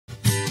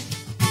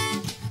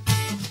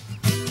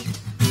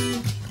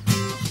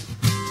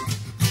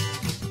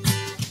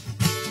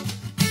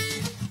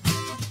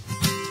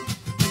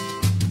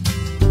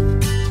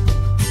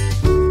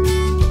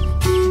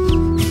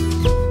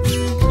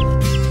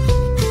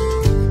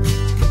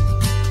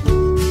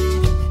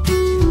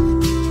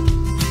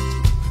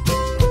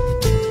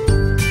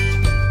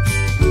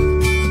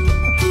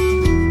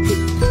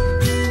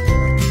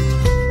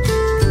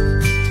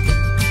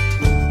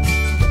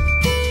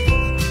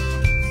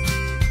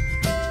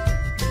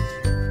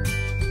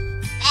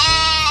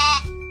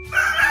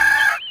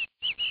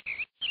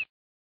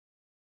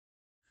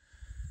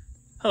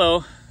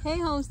Hello. Hey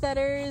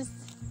homesteaders,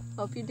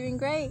 hope you're doing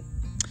great.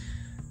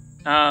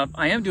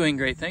 I am doing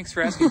great. Thanks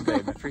for asking,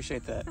 babe. I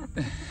appreciate that.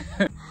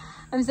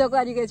 I'm so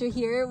glad you guys are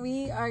here.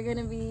 We are going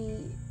to be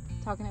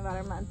talking about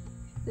our month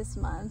this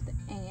month,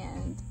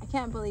 and I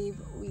can't believe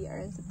we are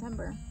in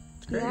September.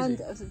 It's the crazy.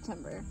 end of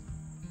September.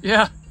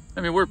 Yeah,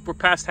 I mean we're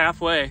past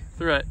halfway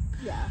through it.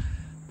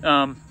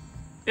 Yeah.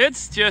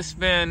 It's just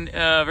been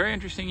a very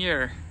interesting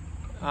year.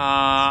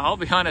 I'll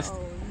be honest,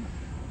 Oh,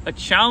 a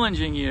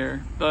challenging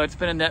year, but it's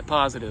been a net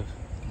positive.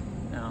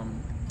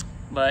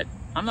 But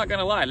I'm not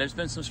gonna lie, there's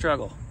been some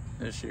struggle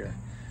this year.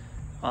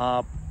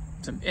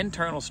 Some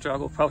internal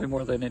struggle, probably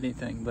more than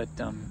anything. But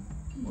I'm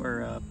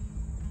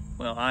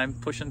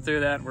pushing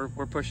through that. We're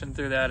pushing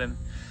through that, and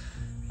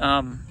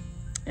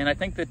I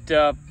think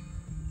that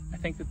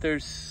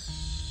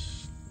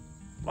there's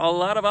a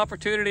lot of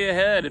opportunity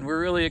ahead, and we're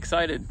really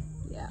excited.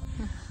 yeah.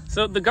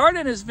 So the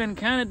garden has been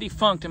kind of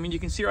defunct. I mean, you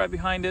can see right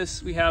behind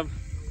us, we have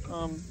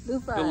the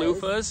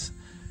loofahs,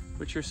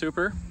 which are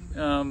super.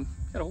 Got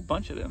a whole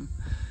bunch of them.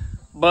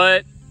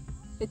 But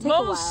It took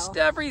most a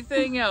while.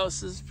 everything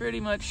else is pretty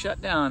much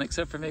shut down,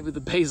 except for maybe the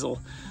basil.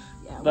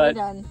 Yeah, but-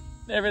 we're done.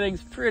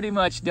 Everything's pretty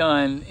much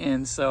done,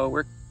 and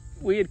so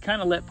we had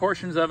kind of let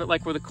portions of it,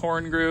 like where the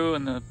corn grew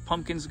and the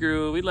pumpkins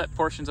grew, we let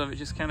portions of it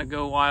just kind of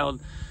go wild.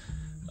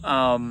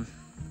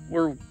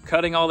 We're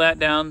cutting all that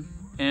down,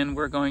 and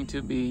we're going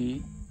to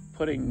be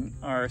putting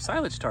our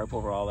silage tarp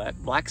over all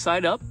that, black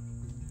side up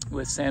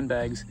with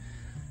sandbags,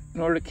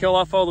 in order to kill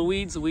off all the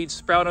weeds. The weeds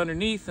sprout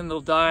underneath, and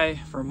they'll die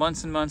for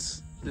months and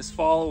months this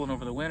fall and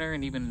over the winter,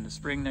 and even in the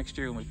spring next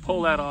year when we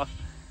pull that off.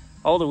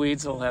 All the weed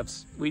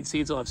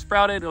seeds will have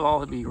sprouted, it'll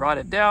all be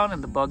rotted down,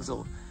 and the bugs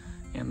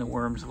and the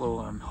worms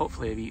will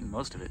hopefully have eaten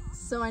most of it.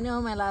 So I know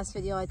in my last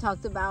video I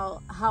talked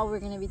about how we're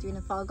going to be doing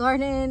a fall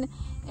garden,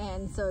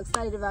 and so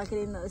excited about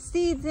getting those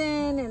seeds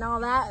in and all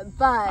that,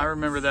 but I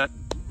remember that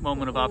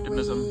moment of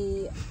optimism.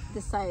 we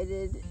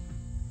decided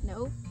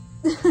nope.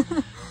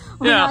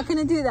 We're Yeah. not going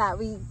to do that.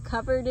 We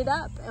covered it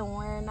up, and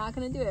we're not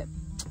going to do it.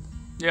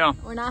 Yeah,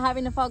 We're not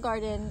having a fall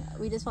garden.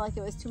 We just felt like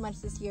it was too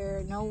much this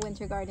year. No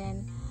winter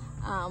garden.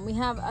 We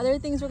have other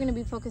things we're going to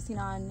be focusing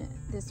on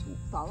this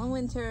fall and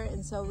winter,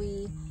 and so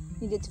we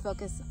needed to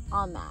focus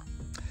on that.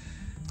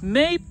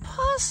 may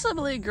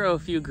possibly grow a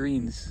few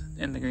greens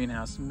in the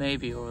greenhouse,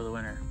 maybe over the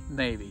winter,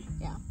 maybe.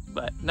 Yeah.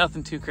 But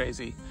nothing too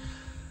crazy.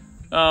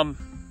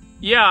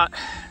 Yeah,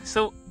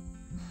 so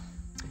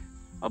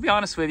I'll be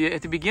honest with you,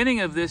 at the beginning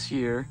of this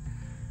year,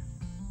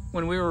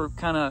 when we were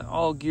kind of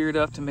all geared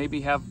up to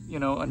maybe have,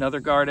 another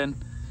garden,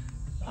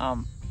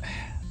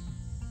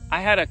 I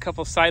had a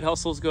couple side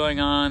hustles going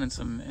on and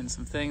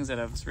some things that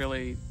I was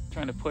really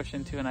trying to push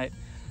into, and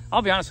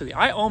I'll be honest with you,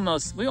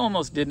 we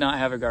almost did not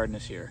have a garden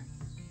this year.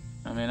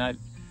 I mean,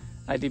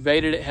 I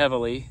debated it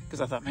heavily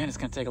because I thought, man, it's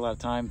going to take a lot of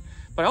time.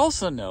 But I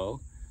also know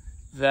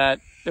that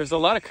there's a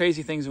lot of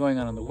crazy things going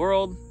on in the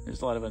world.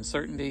 There's a lot of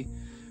uncertainty.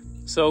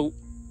 So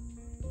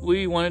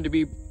we wanted to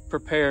be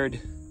prepared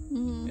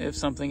if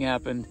something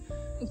happened.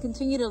 And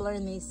continue to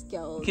learn these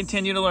skills.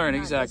 Continue to learn,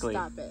 not just exactly.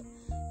 Stop it.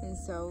 And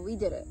so we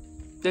did it.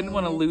 Didn't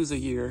want to lose a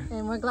year.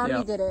 And we're glad Yeah.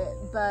 we did it,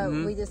 but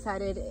we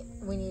decided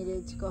we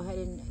needed to go ahead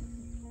and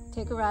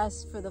take a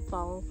rest for the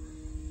fall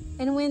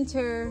and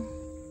winter.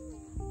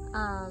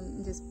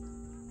 Just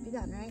be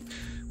done, right?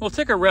 We'll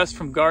take a rest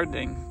from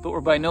gardening, but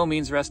we're by no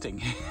means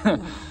resting.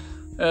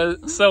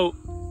 So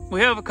we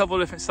have a couple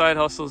of different side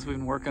hustles we've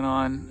been working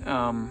on.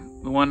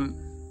 The one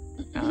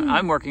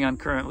I'm working on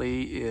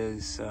currently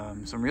is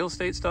some real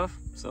estate stuff.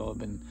 So I've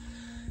been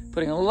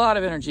putting a lot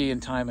of energy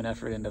and time and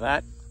effort into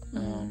that.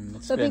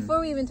 But before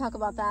we even talk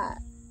about that,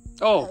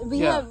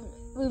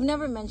 we've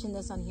never mentioned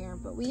this on here,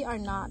 but we are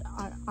not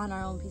on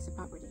our own piece of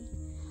property.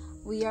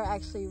 We are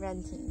actually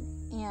renting,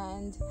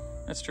 and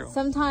That's true.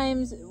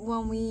 sometimes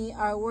when we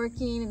are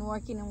working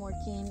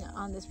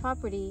on this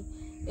property,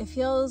 it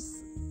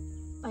feels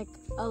like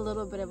a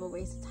little bit of a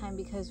waste of time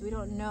because we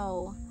don't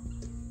know,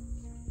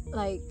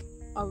 like,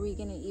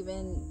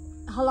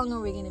 how long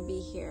are we going to be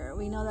here?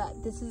 We know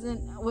that this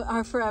isn't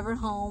our forever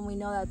home. We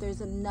know that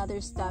there's another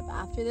step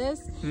after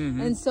this.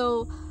 And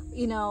so,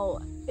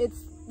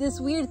 it's this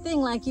weird thing,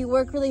 like you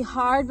work really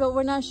hard, but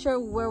we're not sure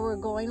where we're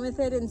going with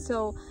it. And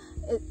so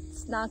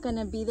it's not going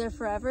to be there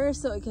forever.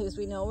 So, because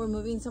we know we're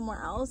moving somewhere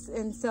else.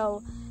 And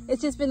so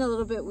it's just been a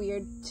little bit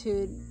weird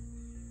to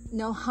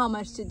know how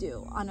much to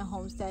do on a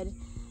homestead.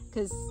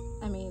 Because,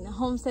 I mean,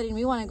 homesteading,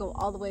 we want to go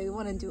all the way. We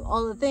want to do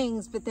all the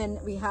things. But then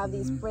we have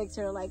these breaks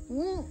that are like,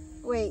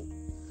 wait.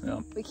 Yeah.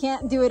 We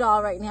can't do it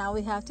all right now.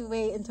 We have to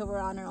wait until we're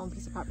on our own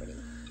piece of property.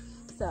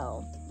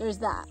 So there's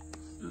that.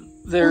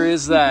 There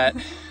is that.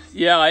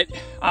 Yeah, I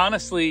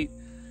honestly,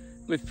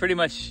 with pretty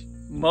much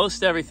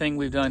most everything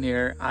we've done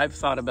here, I've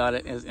thought about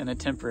it as in a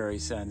temporary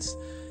sense.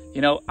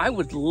 I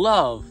would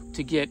love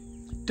to get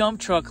dump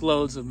truck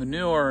loads of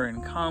manure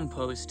and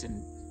compost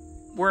and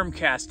worm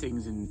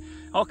castings and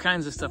all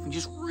kinds of stuff and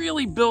just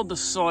really build the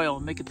soil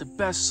and make it the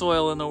best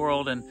soil in the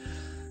world.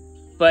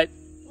 But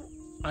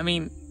I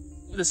mean,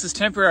 this is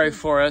temporary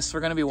for us.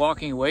 We're going to be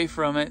walking away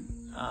from it.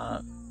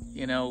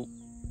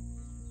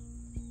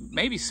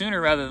 maybe sooner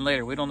rather than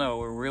later. We don't know.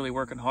 We're really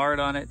working hard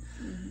on it.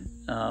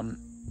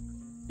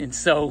 And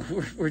so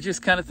we're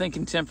just kind of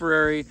thinking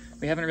temporary.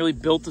 We haven't really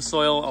built the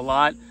soil a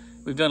lot.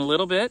 We've done a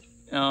little bit.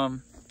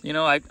 You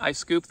know, I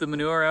scooped the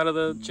manure out of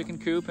the chicken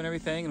coop and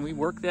everything, and we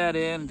worked that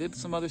in, did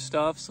some other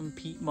stuff, some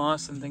peat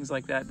moss and things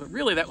like that. But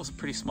really, that was a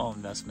pretty small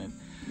investment.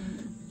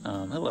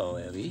 Hello,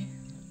 Abby.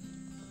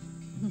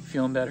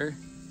 Feeling better?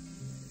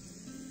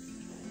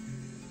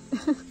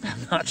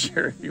 I'm not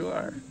sure if you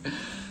are.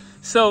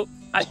 So,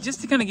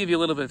 just to kind of give you a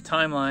little bit of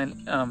timeline,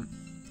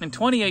 in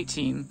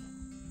 2018,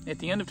 at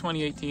the end of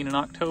 2018, in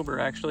October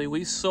actually, we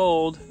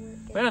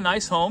had a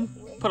nice home,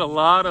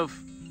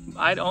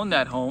 I'd owned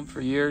that home for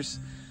years,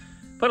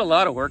 put a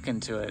lot of work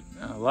into it,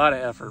 a lot of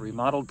effort,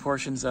 remodeled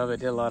portions of it,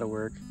 did a lot of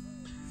work,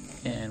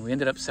 and we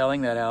ended up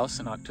selling that house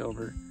in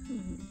October,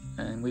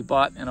 and we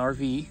bought an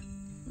RV.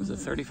 It was a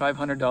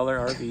 $3,500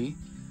 RV.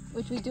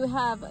 Which we do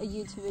have a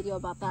YouTube video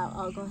about that.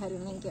 I'll go ahead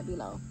and link it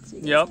below so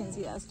you guys can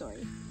see that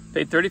story.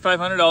 Paid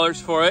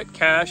 $3,500 for it,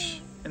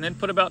 cash, and then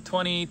put about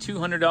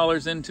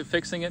 $2,200 into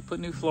fixing it, put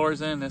new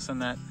floors in, this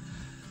and that.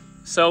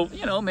 So,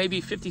 you know,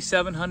 maybe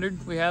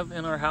 $5,700 we have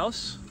in our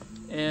house.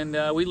 And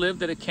we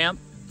lived at a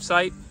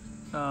campsite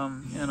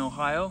in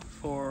Ohio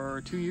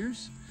for 2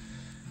 years.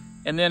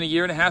 And then a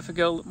year and a half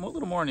ago, a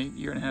little more than a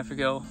year and a half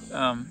ago,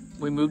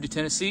 we moved to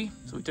Tennessee.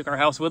 So we took our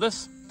house with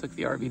us, took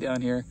the RV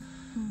down here.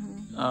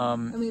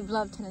 And we've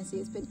loved Tennessee.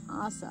 It's been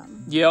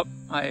awesome. Yep.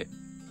 I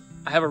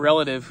have a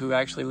relative who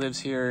actually lives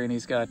here, and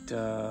he's got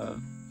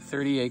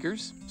 30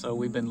 acres. So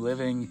we've been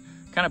living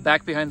kind of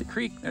back behind the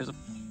creek. There's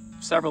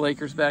several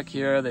acres back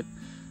here that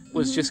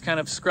was just kind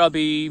of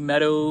scrubby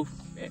meadow,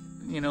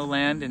 you know,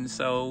 land. And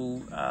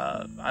so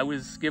I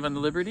was given the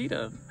liberty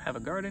to have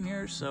a garden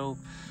here. So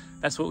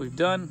that's what we've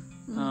done.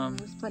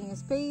 There's plenty of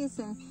space,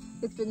 and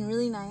it's been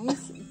really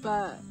nice,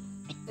 but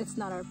it's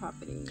not our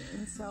property.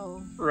 And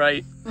so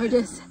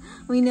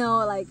we know,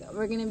 like,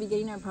 we're gonna be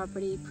getting our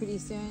property pretty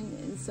soon,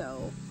 and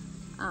so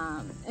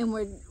and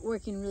we're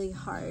working really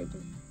hard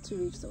to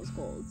reach those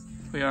goals.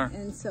 We are.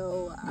 And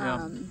so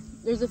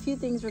there's a few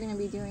things we're gonna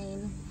be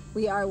doing,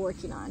 we are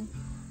working on.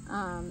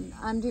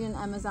 I'm doing an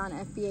Amazon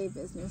FBA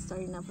business,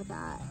 starting up with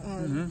that,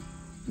 and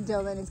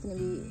Dylan is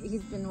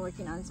he's been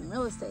working on some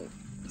real estate.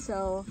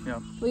 So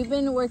we've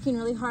been working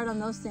really hard on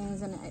those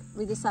things, and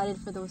we decided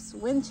for this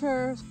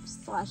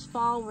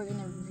winter/fall, we're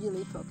gonna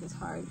really focus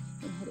hard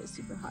and hit it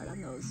super hard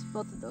on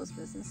both of those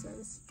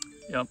businesses.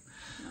 Yep.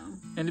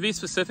 And to be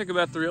specific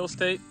about the real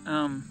estate,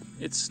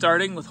 it's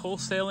starting with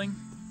wholesaling,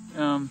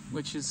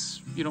 which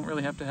is, you don't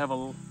really have to have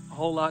a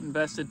whole lot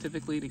invested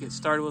typically to get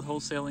started with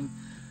wholesaling,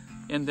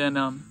 and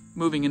then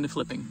moving into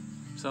flipping.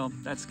 So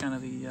that's kind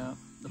of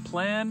the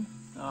plan.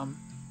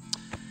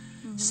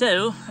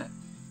 So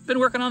been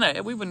working on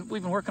that. We've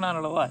been working on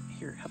it a lot.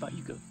 Here, how about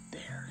you go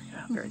there?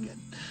 Yeah, very good.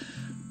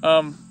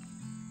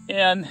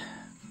 And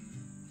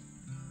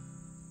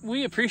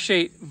we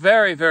appreciate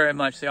very, very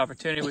much the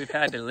opportunity we've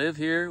had to live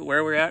here,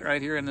 where we're at right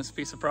here in this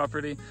piece of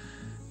property.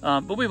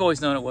 But we've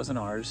always known it wasn't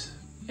ours,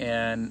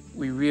 and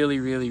we really,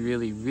 really,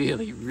 really,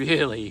 really,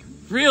 really,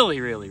 really,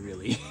 really,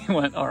 really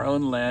want our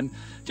own land,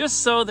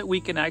 just so that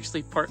we can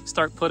actually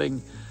start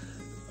putting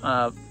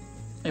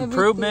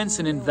improvements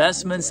and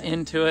investments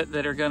into it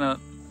that are gonna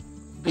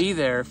be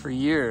there for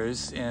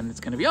years, and it's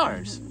going to be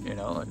ours, you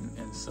know.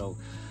 And so,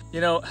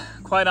 you know,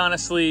 quite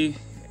honestly,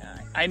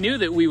 I knew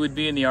that we would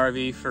be in the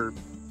RV for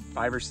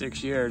 5 or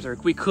 6 years, or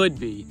we could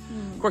be.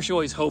 Of course, you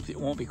always hope it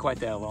won't be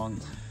quite that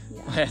long.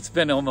 It's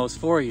been almost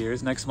 4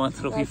 years. Next month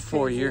it'll be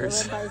 4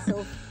 years. It went by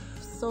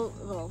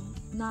well,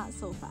 not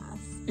so fast.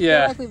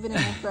 Yeah, I feel like we've been in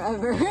it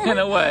forever. In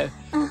a way.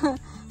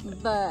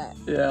 But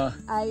yeah,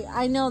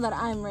 I know that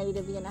I'm ready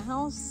to be in a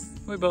house.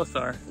 We both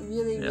are.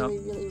 Really, really,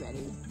 really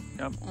ready.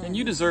 Yep. And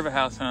you deserve a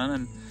house, hon.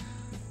 And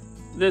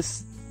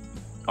this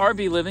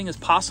RV living is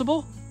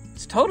possible.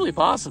 It's totally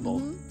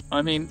possible.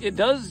 I mean, it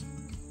does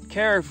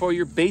care for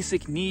your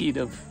basic need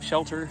of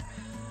shelter,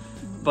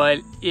 but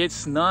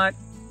it's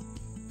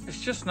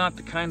just not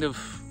the kind of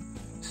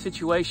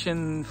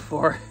situation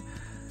for...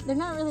 They're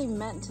not really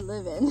meant to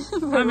live in for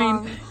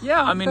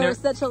for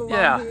such a long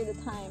period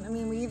of time. I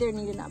mean, we either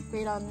need an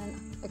upgrade on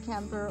a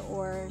camper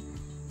or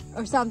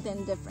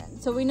something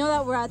different. So we know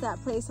that we're at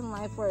that place in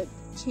life where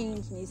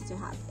change needs to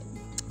happen.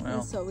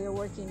 And so we're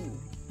working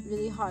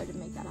really hard to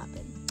make that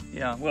happen.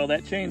 Yeah, well,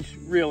 that change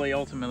really,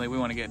 ultimately, we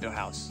want to get into a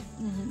house.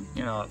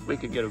 You know, we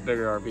could get a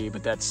bigger RV,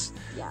 but it's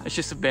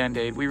just a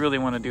Band-Aid. We really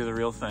want to do the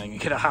real thing and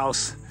get a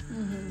house.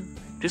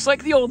 Just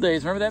like the old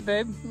days. Remember that,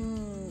 babe?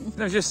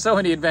 There's just so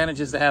many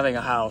advantages to having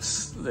a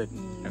house that,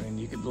 I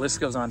mean, the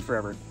list goes on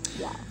forever.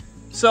 Yeah.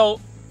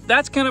 So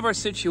that's kind of our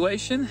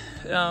situation.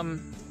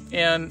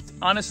 And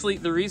honestly,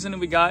 the reason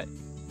we got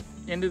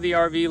into the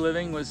RV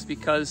living was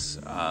because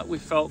we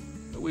felt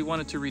we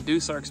wanted to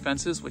reduce our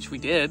expenses, which we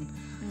did.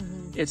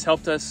 It's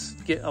helped us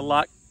get a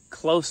lot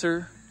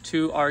closer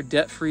to our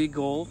debt-free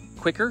goal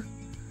quicker,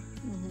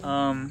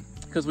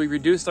 because we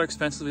reduced our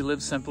expenses, we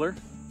lived simpler,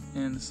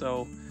 and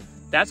so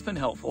that's been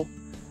helpful.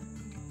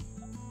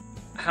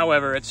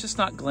 However, it's just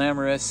not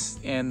glamorous,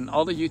 and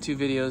all the YouTube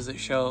videos that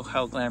show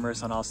how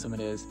glamorous and awesome it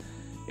is,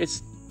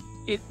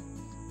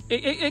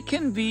 it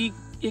can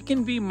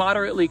be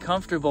moderately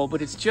comfortable,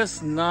 but it's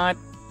just not.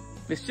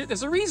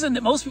 There's a reason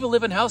that most people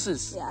live in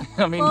houses. Yeah.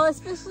 I mean, well,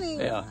 especially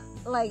yeah.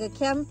 like a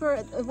camper.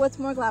 What's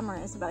more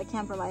glamorous about a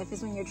camper life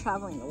is when you're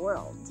traveling the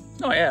world.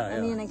 Oh yeah. I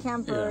mean, a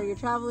camper, Yeah. you're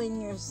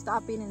traveling, you're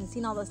stopping and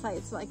seeing all the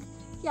sights. Like,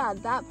 yeah,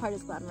 that part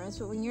is glamorous.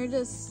 But when you're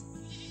just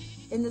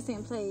in the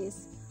same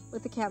place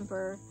with the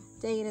camper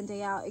day in and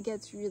day out, it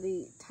gets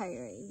really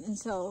tiring. And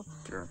so,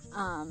 Sure.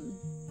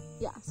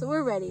 yeah. So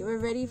we're ready. We're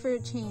ready for a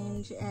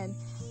change, and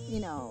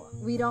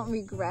we don't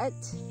regret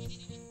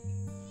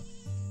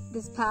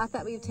this path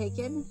that we've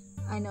taken.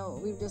 I know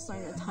we've just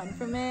learned a ton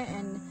from it,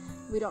 and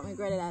we don't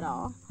regret it at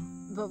all.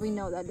 But we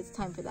know that it's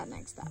time for that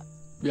next step.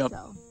 Yep.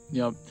 So.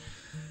 Yep.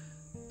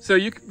 So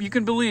you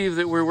can believe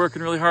that we're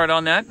working really hard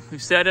on that.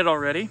 We've said it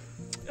already.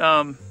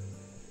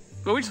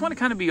 But we just want to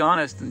kind of be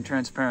honest and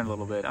transparent a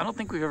little bit. I don't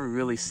think we've ever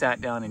really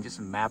sat down and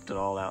just mapped it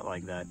all out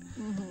like that.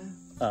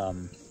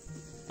 Mm-hmm.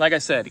 Like I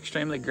said,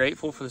 extremely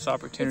grateful for this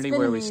opportunity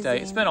where we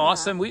stay. It's been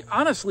awesome. Yeah.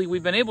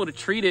 We've been able to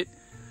treat it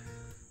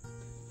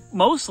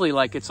mostly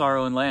like it's our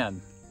own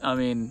land. I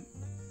mean,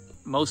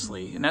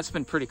 mostly, and that's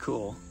been pretty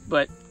cool.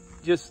 But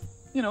just,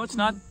 it's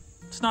not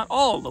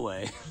all the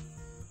way.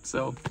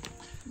 So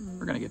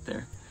we're gonna get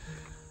there.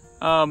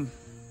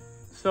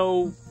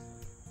 So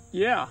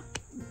yeah,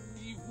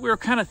 we're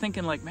kind of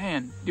thinking like,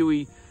 man, do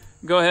we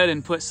go ahead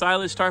and put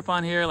silage tarp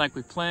on here like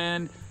we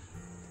planned?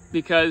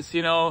 Because,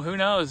 who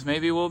knows,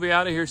 maybe we'll be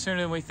out of here sooner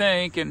than we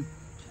think. And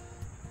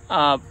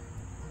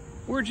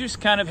we're just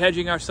kind of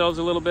hedging ourselves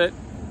a little bit.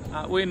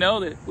 We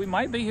know that we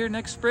might be here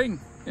next spring,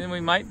 and we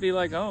might be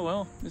like, oh,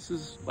 well, this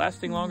is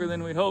lasting longer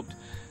than we'd hoped.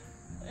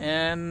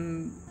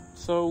 And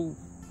so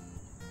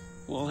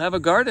we'll have a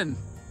garden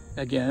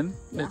again.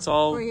 Yeah, it's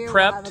all we'll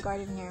prepped, have a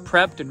garden here.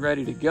 prepped and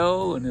ready to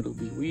go, and it'll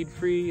be weed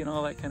free and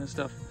all that kind of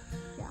stuff.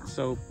 Yeah.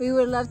 So we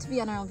would love to be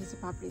on our own piece of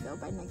property though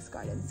by next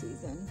garden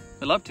season.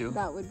 I'd love to.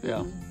 That would be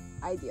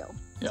ideal.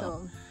 Yeah.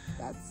 So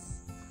that's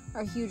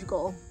our huge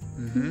goal.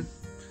 Mm-hmm.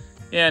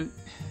 And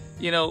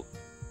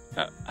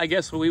I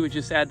guess we would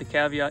just add the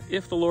caveat,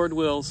 if the Lord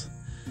wills,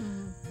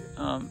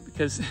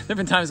 because there've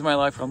been times in my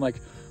life where I'm like,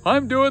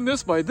 I'm doing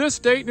this by this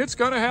date and it's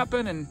gonna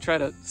happen, and try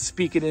to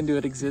speak it into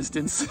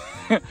existence.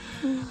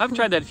 I've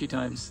tried that a few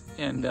times,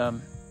 and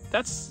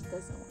that's,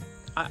 Doesn't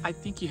work. I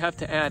think you have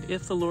to add,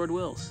 if the Lord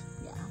wills.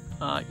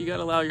 Yeah. You got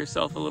to allow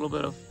yourself a little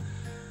bit of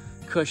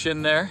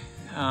cushion there.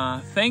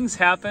 Things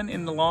happen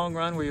in the long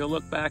run where you'll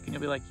look back and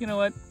you'll be like, you know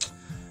what?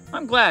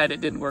 I'm glad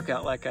it didn't work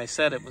out like I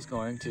said it was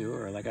going to,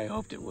 or like I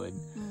hoped it would.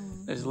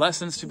 There's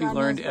lessons to be God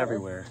learned knows better.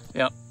 everywhere.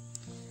 Yep.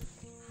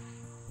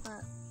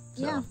 But,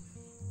 yeah.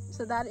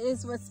 So that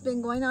is what's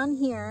been going on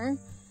here,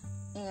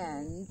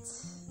 and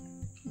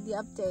the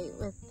update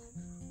with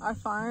our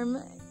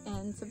farm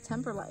and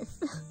September life.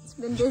 It's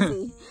been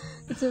busy.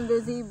 It's been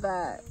busy,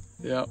 but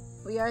Yep.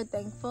 we are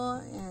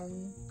thankful,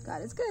 and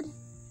God is good.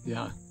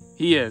 Yeah.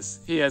 He is.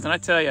 He is. And I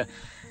tell you,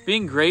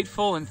 being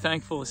grateful and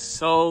thankful is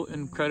so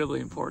incredibly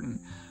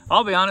important.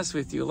 I'll be honest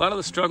with you. A lot of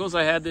the struggles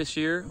I had this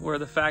year were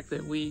the fact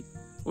that we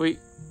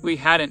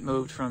hadn't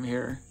moved from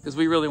here, because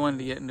we really wanted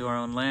to get into our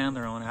own land,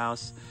 our own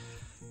house.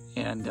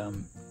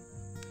 And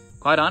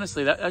quite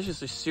honestly, that's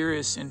just a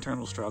serious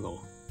internal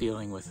struggle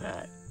dealing with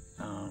that.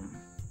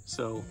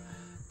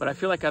 But I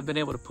feel like I've been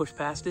able to push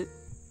past it.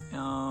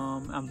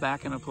 I'm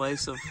back in a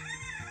place of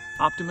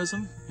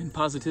optimism and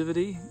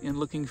positivity and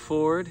looking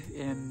forward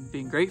and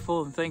being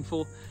grateful and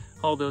thankful,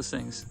 all those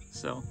things.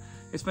 So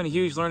it's been a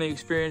huge learning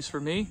experience for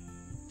me,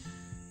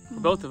 for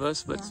both of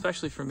us, but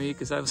especially for me,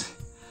 because I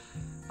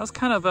was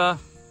kind of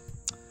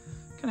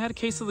had a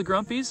case of the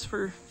grumpies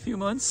for a few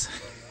months.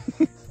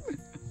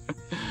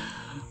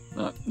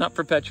 Not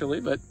perpetually,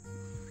 but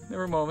there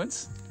were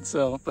moments.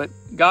 So, but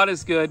God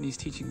is good, and He's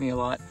teaching me a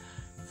lot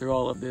through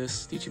all of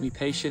this, teaching me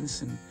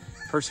patience and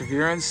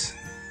perseverance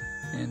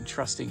and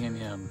trusting in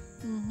Him.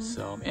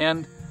 So,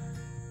 and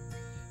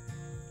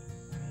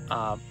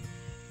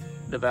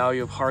the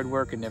value of hard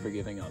work and never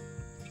giving up.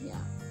 Yeah.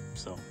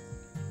 So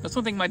that's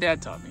one thing my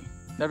dad taught me: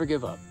 never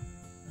give up.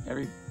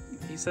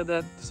 He said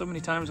that so many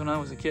times when I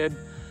was a kid,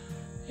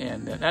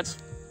 and that's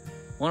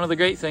one of the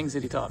great things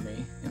that he taught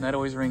me, and that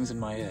always rings in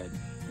my head: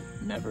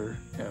 never,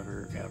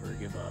 ever, ever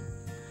give up.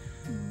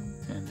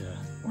 And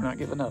we're not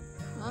giving up.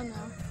 Oh no.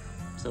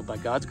 So by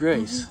God's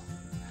grace,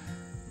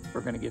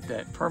 we're going to get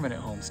that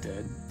permanent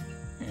homestead,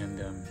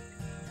 and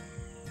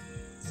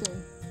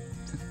Soon.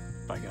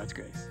 by God's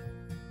grace.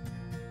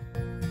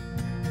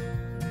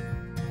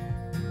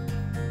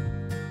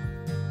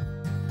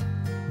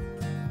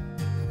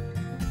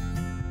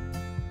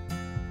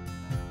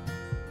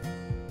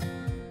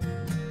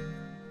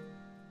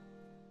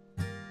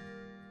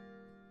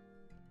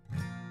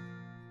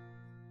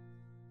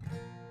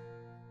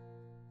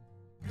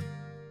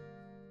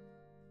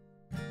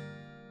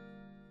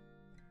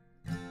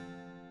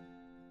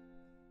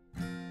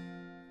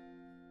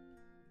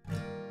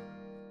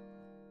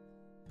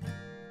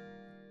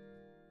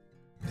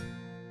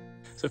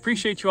 So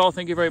appreciate you all.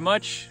 Thank you very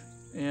much.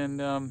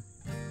 And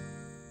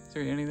is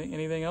there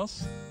anything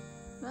else?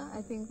 No,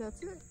 I think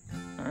that's it.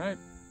 All right.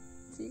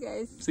 See you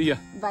guys. See ya.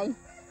 Bye.